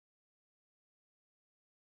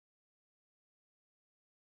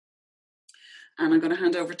And I'm going to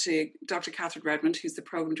hand over to Dr. Catherine Redmond, who's the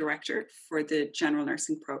Programme Director for the General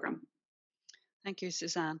Nursing Programme. Thank you,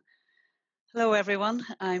 Suzanne. Hello, everyone.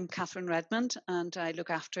 I'm Catherine Redmond, and I look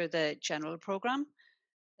after the General Programme.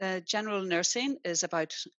 General nursing is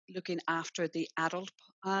about looking after the adult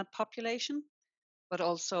population, but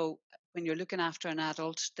also when you're looking after an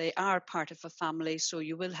adult, they are part of a family, so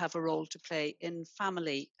you will have a role to play in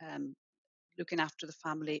family, looking after the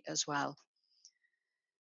family as well.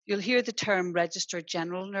 You'll hear the term registered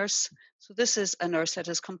general nurse. So this is a nurse that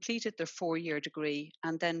has completed their 4-year degree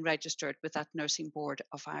and then registered with that Nursing Board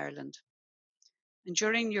of Ireland. And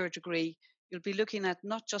during your degree, you'll be looking at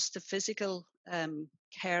not just the physical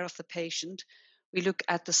care of the patient, we look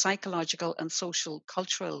at the psychological and social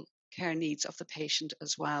cultural care needs of the patient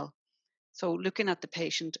as well. So looking at the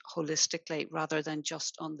patient holistically rather than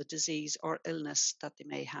just on the disease or illness that they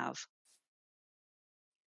may have.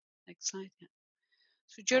 Next slide. Yeah.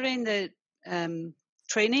 So during the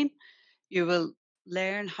training, you will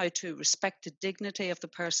learn how to respect the dignity of the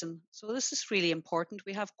person. So this is really important.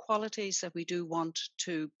 We have qualities that we do want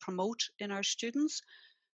to promote in our students.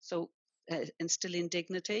 So instilling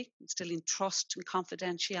dignity, instilling trust and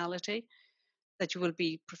confidentiality, that you will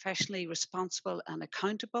be professionally responsible and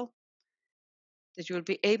accountable, that you will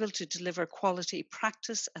be able to deliver quality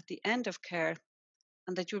practice at the end of care,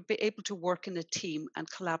 and that you'll be able to work in a team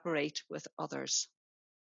and collaborate with others.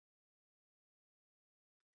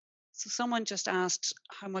 So someone just asked,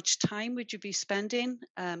 how much time would you be spending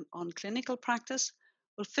on clinical practice?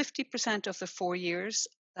 Well, 50% of the 4 years,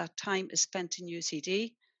 that time is spent in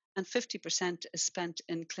UCD and 50% is spent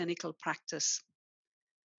in clinical practice.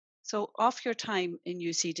 So of your time in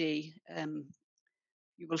UCD,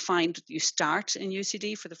 you will find you start in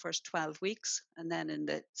UCD for the first 12 weeks, and then in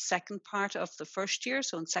the second part of the first year,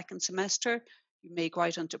 so in second semester, you may go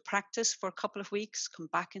out onto practice for a couple of weeks, come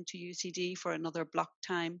back into UCD for another block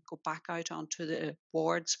time, go back out onto the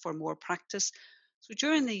wards for more practice. So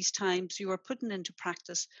during these times, you are putting into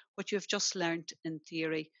practice what you have just learned in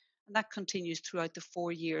theory, and that continues throughout the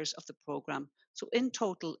 4 years of the programme. So in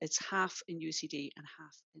total, it's half in UCD and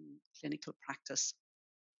half in clinical practice.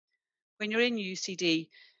 When you're in UCD,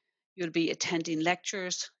 you'll be attending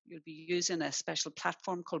lectures, you'll be using a special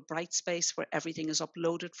platform called Brightspace where everything is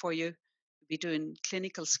uploaded for you. You'll be doing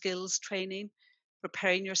clinical skills training,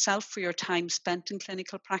 preparing yourself for your time spent in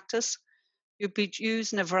clinical practice. You'll be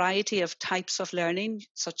using a variety of types of learning,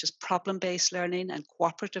 such as problem-based learning and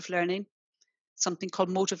cooperative learning, something called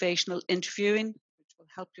motivational interviewing, which will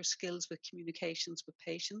help your skills with communications with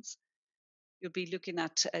patients. You'll be looking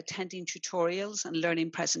at attending tutorials and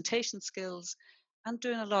learning presentation skills and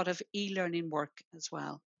doing a lot of e-learning work as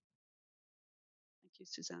well. Thank you,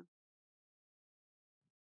 Suzanne.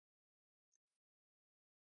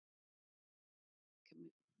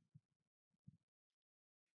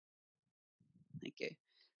 Thank you.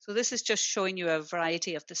 So this is just showing you a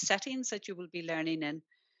variety of the settings that you will be learning in.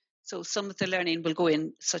 So some of the learning will go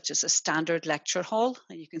in such as a standard lecture hall,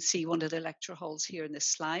 and you can see one of the lecture halls here in this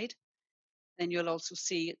slide. Then you'll also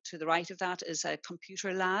see to the right of that is a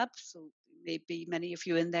computer lab. So maybe many of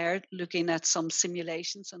you in there looking at some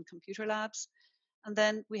simulations on computer labs. And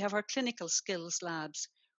then we have our clinical skills labs,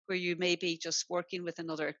 where you may be just working with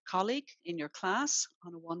another colleague in your class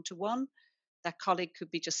on a one-to-one. That colleague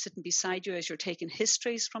could be just sitting beside you as you're taking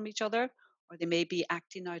histories from each other, or they may be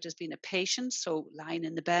acting out as being a patient, so lying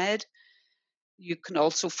in the bed. You can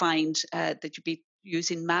also find that you'll be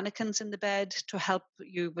using mannequins in the bed to help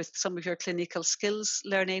you with some of your clinical skills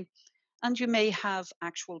learning. And you may have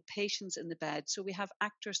actual patients in the bed. So we have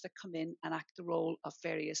actors that come in and act the role of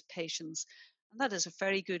various patients. And that is a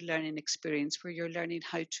very good learning experience where you're learning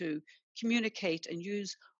how to communicate and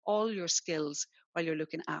use all your skills while you're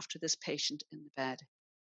looking after this patient in the bed.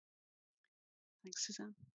 Thanks,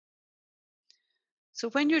 Suzanne. So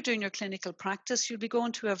when you're doing your clinical practice, you'll be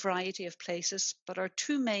going to a variety of places, but our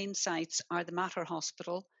two main sites are the Mater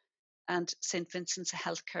Hospital and St. Vincent's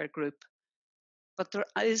Healthcare Group. But there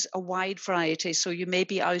is a wide variety. So you may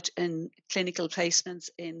be out in clinical placements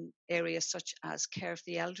in areas such as care of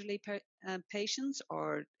the elderly patients,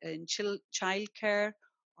 or in child care,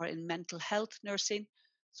 or in mental health nursing.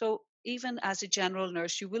 So even as a general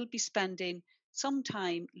nurse, you will be spending some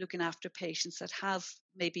time looking after patients that have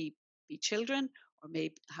maybe be children, or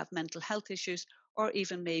may have mental health issues, or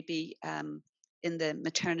even maybe in the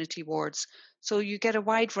maternity wards. So you get a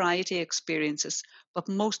wide variety of experiences, but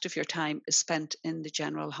most of your time is spent in the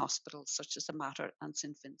general hospitals, such as the Mater and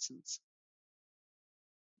St. Vincent's.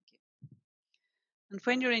 And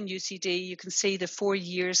when you're in UCD, you can see the 4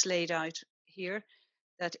 years laid out here,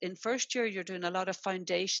 that in first year, you're doing a lot of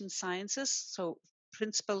foundation sciences. So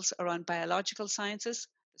principles around biological sciences,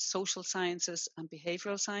 social sciences, and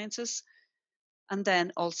behavioral sciences, and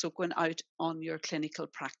then also going out on your clinical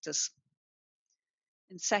practice.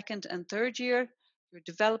 In second and third year, you're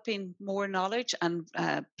developing more knowledge and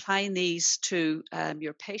applying these to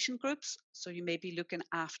your patient groups. So you may be looking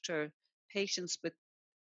after patients with,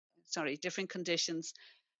 different conditions.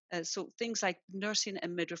 So things like nursing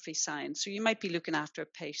and midwifery science. So you might be looking after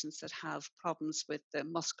patients that have problems with the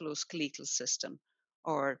musculoskeletal system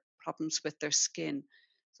or problems with their skin.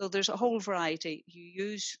 So there's a whole variety. You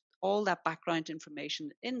use all that background information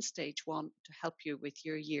in stage 1 to help you with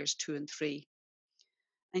your years 2 and 3.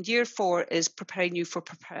 And year 4 is preparing you for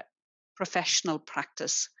professional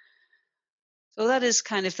practice. So that is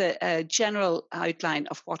kind of the general outline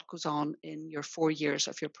of what goes on in your 4 years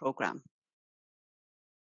of your program.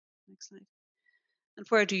 Next slide. And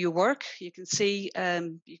where do you work? You can see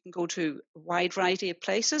you can go to a wide variety of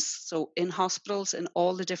places. So in hospitals, in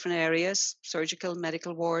all the different areas, surgical,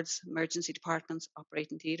 medical wards, emergency departments,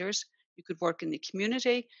 operating theatres. You could work in the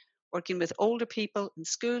community, working with older people in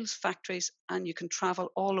schools, factories, and you can travel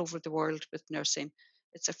all over the world with nursing.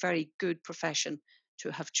 It's a very good profession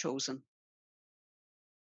to have chosen.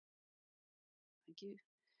 Thank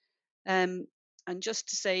you. And just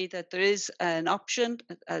to say that there is an option,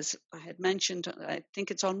 as I had mentioned, I think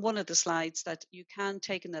it's on one of the slides, that you can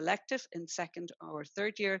take an elective in second or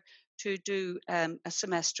third year to do a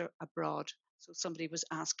semester abroad. So somebody was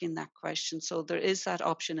asking that question. So there is that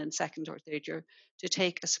option in second or third year to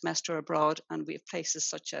take a semester abroad. And we have places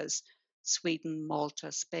such as Sweden,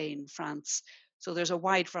 Malta, Spain, France. So there's a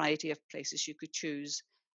wide variety of places you could choose.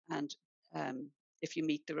 And if you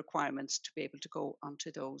meet the requirements to be able to go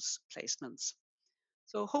onto those placements.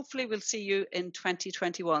 So hopefully we'll see you in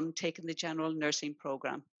 2021 taking the general nursing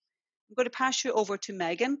program. I'm going to pass you over to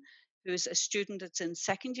Megan, who's a student that's in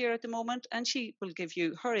second year at the moment, and she will give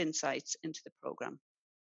you her insights into the program.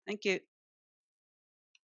 Thank you.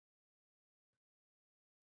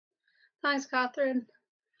 Thanks, Catherine.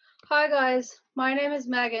 Hi guys, my name is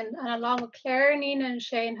Megan, and along with Claire, Nina and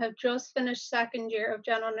Shane have just finished second year of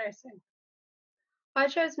general nursing. I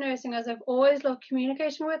chose nursing as I've always loved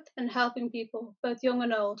communicating with and helping people, both young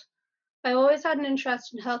and old. I always had an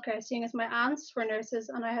interest in healthcare, seeing as my aunts were nurses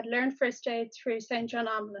and I had learned first aid through St. John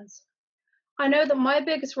Ambulance. I know that my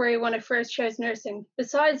biggest worry when I first chose nursing,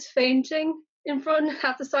 besides fainting in front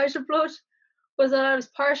at the sight of blood, was that I was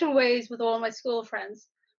parting ways with all my school friends.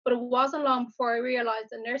 But it wasn't long before I realised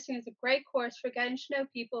that nursing is a great course for getting to know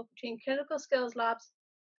people between clinical skills labs,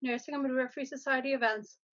 nursing and midwifery society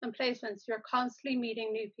events, and placements. You're constantly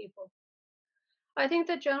meeting new people. I think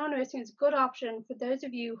that general nursing is a good option for those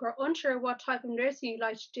of you who are unsure what type of nursing you'd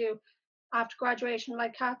like to do after graduation.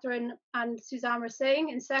 Like Catherine and Suzanne were saying,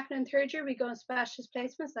 in second and third year, we go on specialist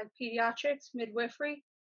placements like paediatrics, midwifery,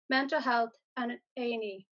 mental health, and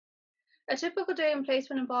A&E. A typical day in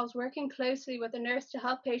placement involves working closely with a nurse to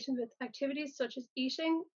help patients with activities such as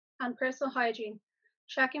eating and personal hygiene,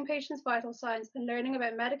 checking patients' vital signs, and learning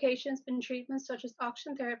about medications and treatments such as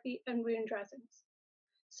oxygen therapy and wound dressings.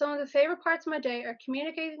 Some of the favorite parts of my day are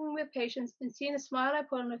communicating with patients and seeing the smile I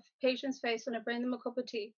put on a patient's face when I bring them a cup of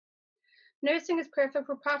tea. Nursing is perfect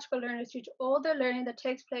for practical learners due to all the learning that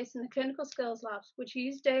takes place in the clinical skills labs, which you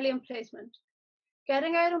use daily in placement.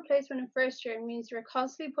 Getting out on placement in first year means you're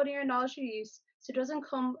constantly putting your knowledge to use, so it doesn't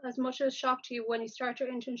come as much of a shock to you when you start your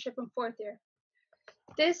internship in fourth year.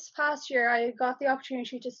 This past year, I got the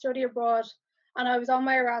opportunity to study abroad, and I was on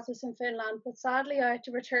my Erasmus in Finland, but sadly I had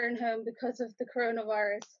to return home because of the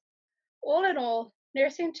coronavirus. All in all,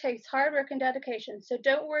 nursing takes hard work and dedication, so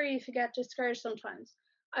don't worry if you get discouraged sometimes.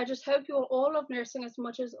 I just hope you will all love nursing as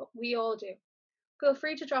much as we all do. Feel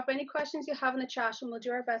free to drop any questions you have in the chat and we'll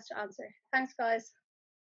do our best to answer. Thanks, guys.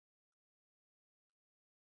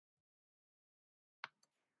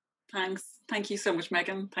 Thanks. Thank you so much,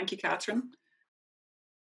 Megan. Thank you, Catherine.